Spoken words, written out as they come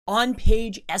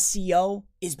On-page SEO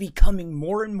is becoming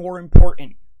more and more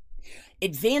important.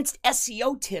 Advanced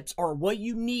SEO tips are what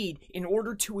you need in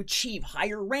order to achieve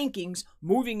higher rankings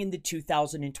moving into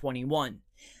 2021.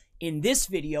 In this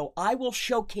video, I will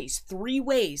showcase 3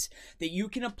 ways that you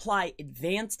can apply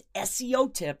advanced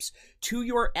SEO tips to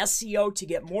your SEO to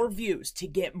get more views, to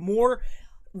get more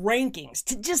rankings,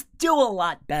 to just do a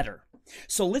lot better.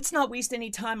 So let's not waste any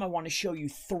time. I want to show you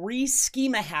 3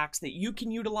 schema hacks that you can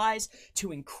utilize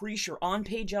to increase your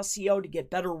on-page SEO to get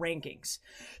better rankings.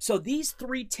 So these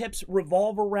 3 tips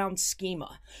revolve around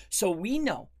schema. So we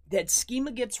know that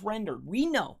schema gets rendered. We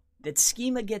know that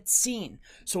schema gets seen.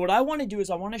 So what I want to do is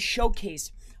I want to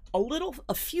showcase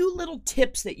a few little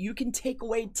tips that you can take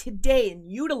away today and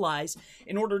utilize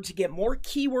in order to get more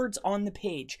keywords on the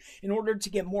page, in order to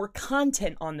get more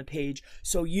content on the page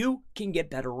so you can get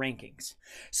better rankings.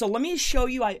 So let me show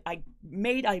you, I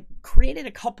created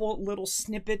a couple little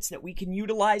snippets that we can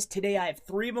utilize today. I have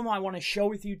 3 of them I want to show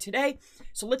with you today.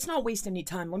 So let's not waste any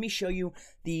time. Let me show you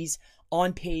these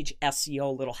on-page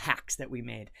SEO little hacks that we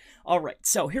made. All right,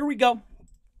 so here we go.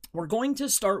 We're going to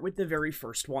start with the very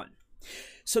first one.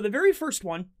 So the very first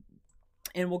one,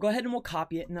 and we'll go ahead and we'll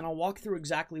copy it, and then I'll walk through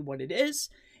exactly what it is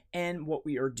and what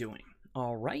we are doing.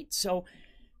 All right, so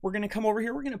we're going to come over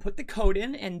here. We're going to put the code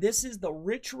in, and this is the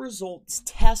rich results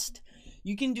test.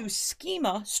 You can do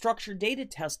schema, structured data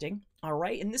testing, all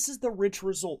right, and this is the rich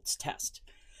results test.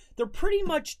 They're pretty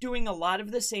much doing a lot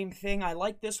of the same thing. I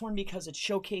like this one because it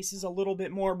showcases a little bit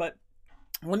more, but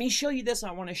let me show you this. I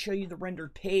want to show you the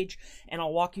rendered page, and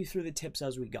I'll walk you through the tips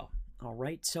as we go. All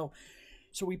right, so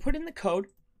we put in the code,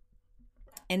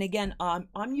 and again,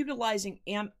 I'm utilizing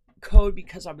AMP code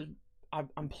because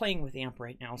I'm playing with AMP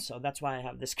right now, so that's why I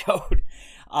have this code.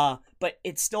 But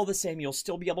it's still the same. You'll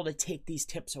still be able to take these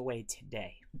tips away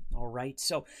today. All right,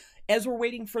 so as we're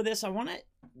waiting for this, I want to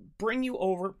bring you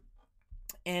over,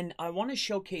 and I want to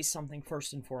showcase something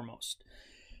first and foremost.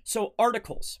 So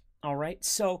articles, all right?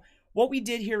 So what we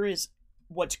did here is,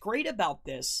 what's great about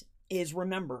this is,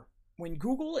 remember, when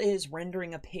Google is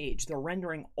rendering a page, they're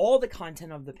rendering all the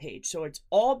content of the page. So it's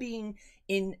all being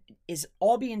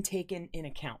taken in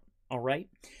account, all right?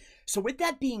 So with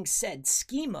that being said,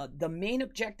 schema, the main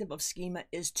objective of schema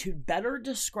is to better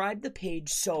describe the page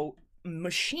so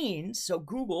machines, so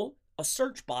Google, a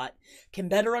search bot, can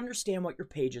better understand what your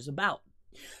page is about.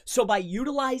 So by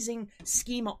utilizing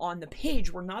schema on the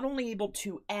page, we're not only able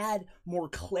to add more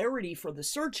clarity for the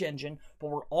search engine, but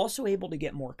we're also able to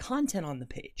get more content on the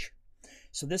page.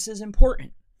 So this is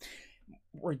important.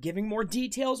 We're giving more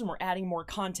details and we're adding more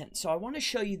content. So I want to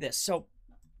show you this. So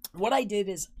what I did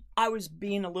is, I was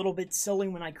being a little bit silly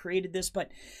when I created this,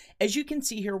 but as you can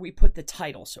see here, we put the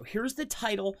title. So here's the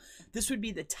title. This would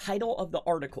be the title of the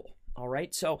article. All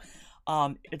right. So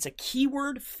it's a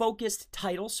keyword focused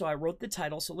title. So I wrote the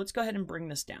title. So let's go ahead and bring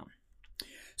this down.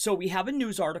 So we have a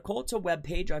news article. It's a web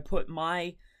page. I put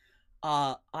my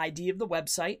ID of the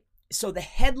website. So the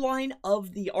headline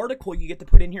of the article you get to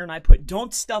put in here, and I put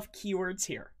 "don't stuff keywords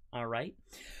here." All right.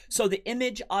 So the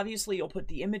image, obviously you'll put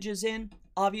the images in.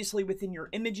 Obviously within your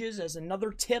images, as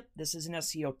another tip, this is an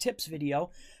SEO tips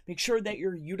video, make sure that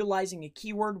you're utilizing a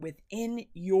keyword within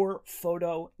your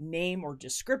photo name or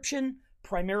description,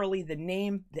 primarily the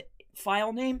name, the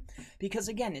file name, because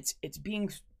again, it's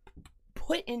being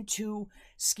put into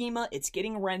schema, it's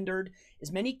getting rendered.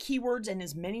 As many keywords and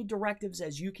as many directives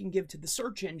as you can give to the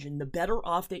search engine, the better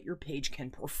off that your page can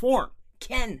perform.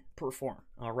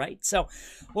 All right, so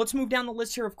let's move down the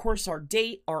list here. Of course, our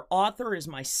date, our author is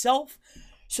myself.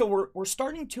 So we're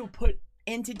starting to put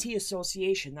entity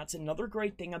association. That's another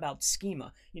great thing about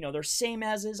schema. You know, they're same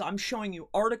as is. I'm showing you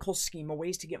article schema,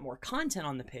 ways to get more content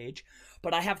on the page,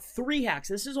 but I have 3 hacks.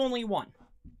 This is only one.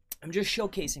 I'm just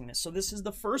showcasing this. So this is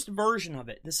the first version of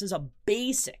it. This is a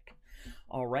basic.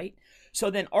 All right.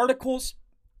 So then articles,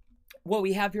 what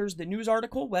we have here is the news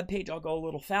article, webpage. I'll go a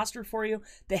little faster for you.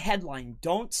 The headline,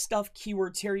 don't stuff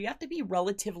keywords here. You have to be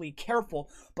relatively careful,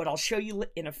 but I'll show you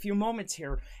in a few moments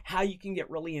here how you can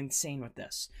get really insane with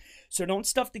this. So don't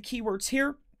stuff the keywords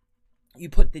here. You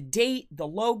put the date, the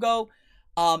logo,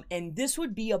 and this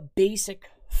would be a basic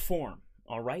form.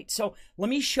 All right, so let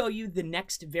me show you the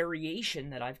next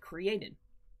variation that I've created.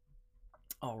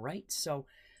 All right, so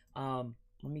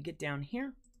let me get down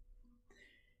here.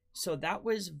 So that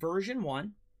was version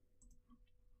 1.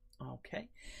 Okay,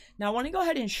 now I want to go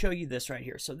ahead and show you this right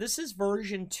here. So this is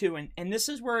version 2, and this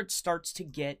is where it starts to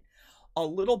get a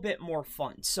little bit more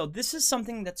fun. So this is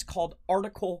something that's called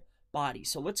article body.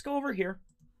 So let's go over here.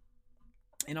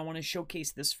 and I want to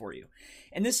showcase this for you.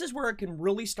 And this is where it can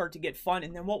really start to get fun.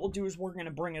 And then what we'll do is we're going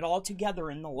to bring it all together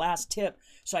in the last tip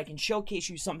so I can showcase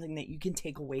you something that you can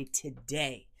take away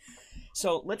today.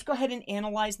 So let's go ahead and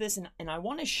analyze this, and I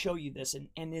want to show you this.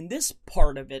 And in this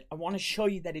part of it, I want to show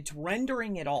you that it's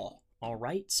rendering it all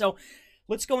right? So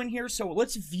let's go in here. So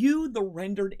let's view the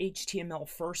rendered HTML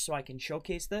first so I can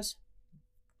showcase this.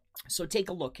 So take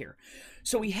a look here.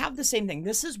 So we have the same thing.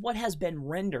 This is what has been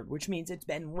rendered, which means it's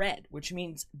been read, which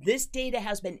means this data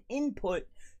has been input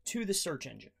to the search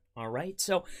engine. All right,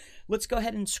 so let's go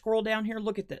ahead and scroll down here.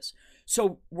 Look at this.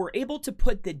 So we're able to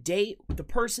put the date, the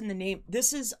person, the name.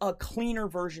 This is a cleaner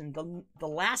version. The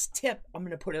last tip, I'm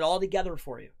going to put it all together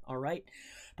for you. All right,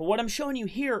 but what I'm showing you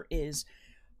here is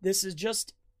this is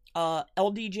just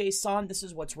LDJSON. This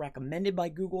is what's recommended by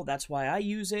Google. That's why I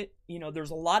use it. You know,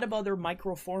 there's a lot of other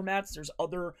micro formats. There's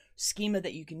other schema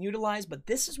that you can utilize, but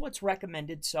this is what's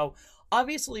recommended. So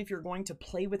obviously, if you're going to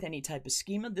play with any type of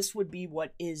schema, this would be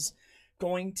what is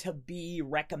going to be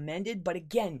recommended. But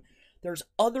again, there's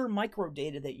other micro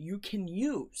data that you can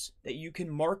use, that you can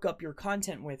mark up your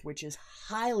content with, which is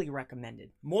highly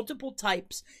recommended. Multiple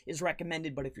types is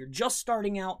recommended, but if you're just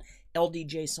starting out,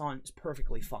 LDJSON is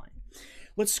perfectly fine.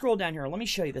 Let's scroll down here. Let me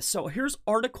show you this. So here's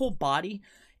article body,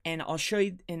 and I'll show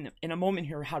you in a moment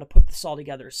here how to put this all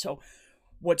together. So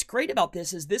what's great about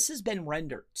this is this has been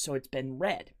rendered, so it's been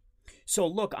read. So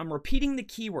look, I'm repeating the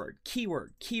keyword,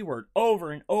 keyword,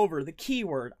 over and over, the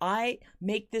keyword. I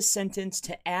make this sentence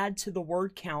to add to the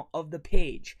word count of the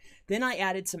page. Then I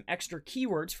added some extra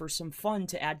keywords for some fun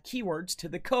to add keywords to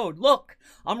the code. Look,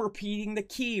 I'm repeating the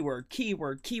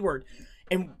keyword.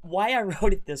 And why I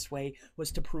wrote it this way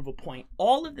was to prove a point.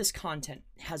 All of this content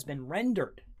has been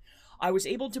rendered. I was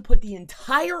able to put the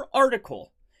entire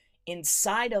article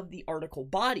inside of the article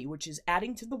body, which is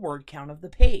adding to the word count of the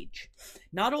page.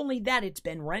 Not only that, it's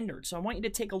been rendered. So I want you to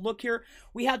take a look here.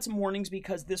 We had some warnings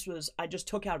because I just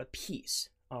took out a piece,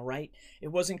 all right? It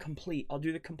wasn't complete. I'll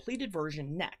do the completed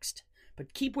version next,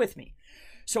 but keep with me.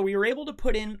 So we were able to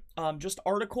put in just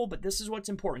article, but this is what's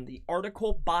important, the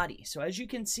article body. So as you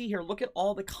can see here, look at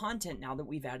all the content now that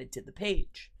we've added to the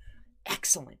page.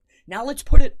 Excellent. Now let's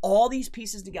put all these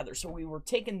pieces together. So we were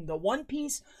taking the one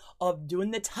piece of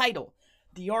doing the title,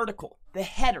 the article, the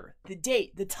header, the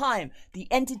date, the time, the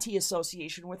entity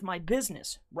association with my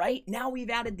business, right? Now we've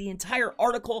added the entire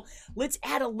article. Let's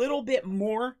add a little bit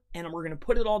more, and we're going to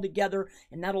put it all together,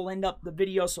 and that'll end up the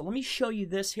video. So let me show you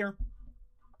this here.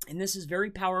 And this is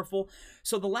very powerful.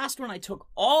 So the last one, I took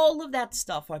all of that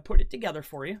stuff. I put it together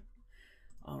for you.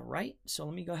 All right. So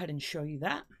let me go ahead and show you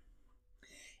that.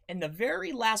 And the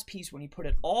very last piece, when you put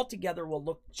it all together, will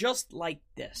look just like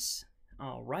this.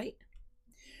 All right.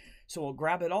 So we'll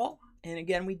grab it all. And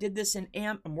again, we did this in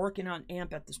AMP. I'm working on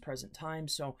AMP at this present time.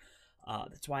 So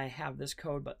that's why I have this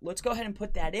code. But let's go ahead and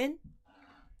put that in.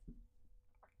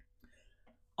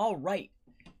 All right.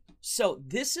 So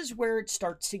this is where it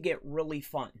starts to get really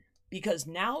fun, because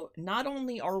now not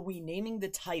only are we naming the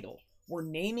title, we're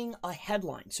naming a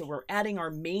headline. So we're adding our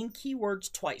main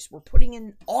keywords twice. We're putting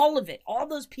in all of it, all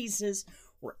those pieces,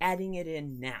 we're adding it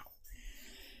in now.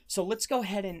 So let's go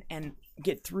ahead and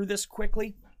get through this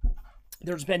quickly.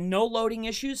 There's been no loading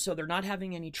issues, so they're not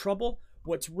having any trouble.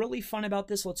 What's really fun about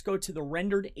this, let's go to the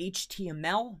rendered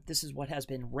HTML. This is what has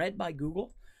been read by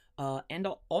Google. And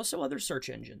also other search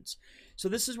engines. So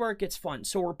this is where it gets fun.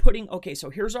 So we're putting, okay, so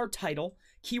here's our title.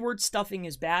 Keyword stuffing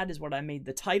is bad is what I made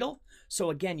the title. So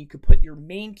again, you could put your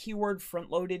main keyword front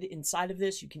loaded inside of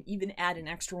this. You can even add an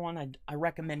extra one. I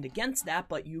recommend against that,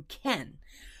 but you can.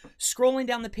 Scrolling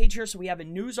down the page here, so we have a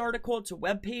news article. It's a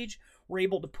web page. We're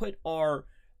able to put our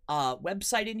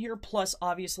website in here, plus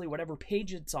obviously whatever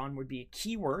page it's on would be a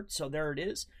keyword. So there it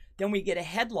is. Then we get a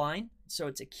headline. So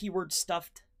it's a keyword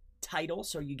stuffed title,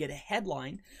 so you get a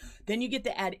headline. Then you get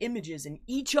to add images, and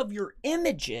each of your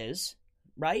images,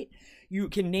 right, you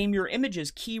can name your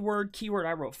images keyword.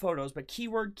 I wrote photos, but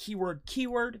keyword.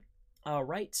 All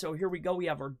right, so here we go. We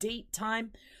have our date,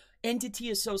 time, entity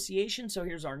association. So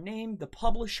here's our name, the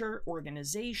publisher,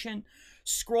 organization.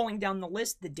 Scrolling down the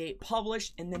list, the date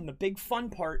published, and then the big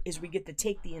fun part is we get to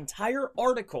take the entire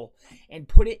article and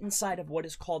put it inside of what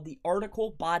is called the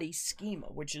article body schema,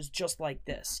 which is just like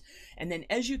this. And then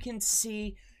as you can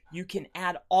see, you can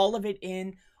add all of it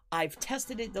in. I've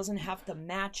tested it, doesn't have to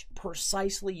match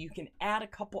precisely. You can add a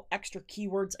couple extra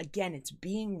keywords. Again, it's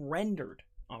being rendered,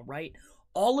 all right?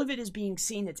 All of it is being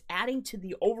seen. It's adding to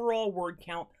the overall word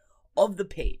count of the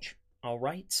page, all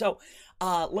right? So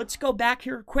let's go back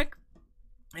here quick.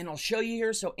 And I'll show you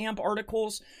here. So AMP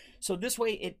articles. So this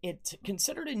way it's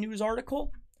considered a news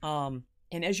article. And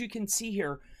as you can see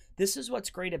here, This is what's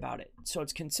great about it. So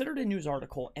it's considered a news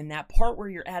article, and that part where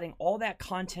you're adding all that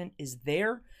content is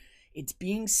there. It's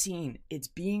being seen. It's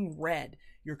being read.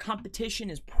 Your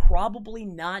competition is probably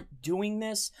not doing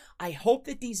this. I hope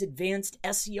that these advanced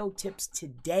SEO tips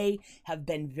today have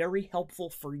been very helpful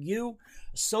for you.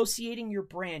 Associating your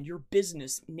brand, your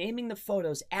business, naming the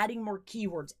photos, adding more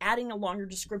keywords, adding a longer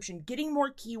description, getting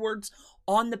more keywords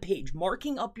on the page,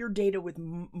 marking up your data with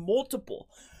multiple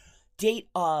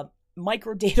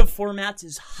microdata formats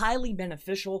is highly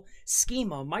beneficial.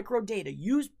 Schema, microdata,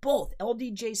 use both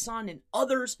LDJSON and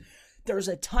others. There's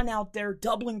a ton out there.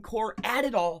 Dublin Core, add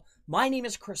it all. My name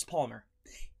is Chris Palmer.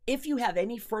 If you have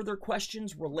any further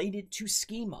questions related to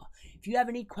schema, if you have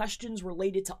any questions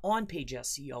related to on-page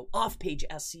SEO, off-page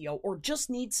SEO, or just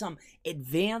need some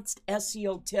advanced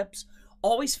SEO tips,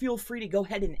 always feel free to go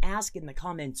ahead and ask in the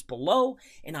comments below,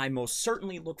 and I most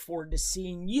certainly look forward to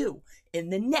seeing you in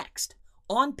the next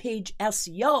on-page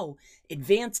SEO,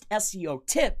 advanced SEO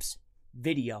tips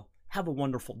video. Have a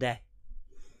wonderful day.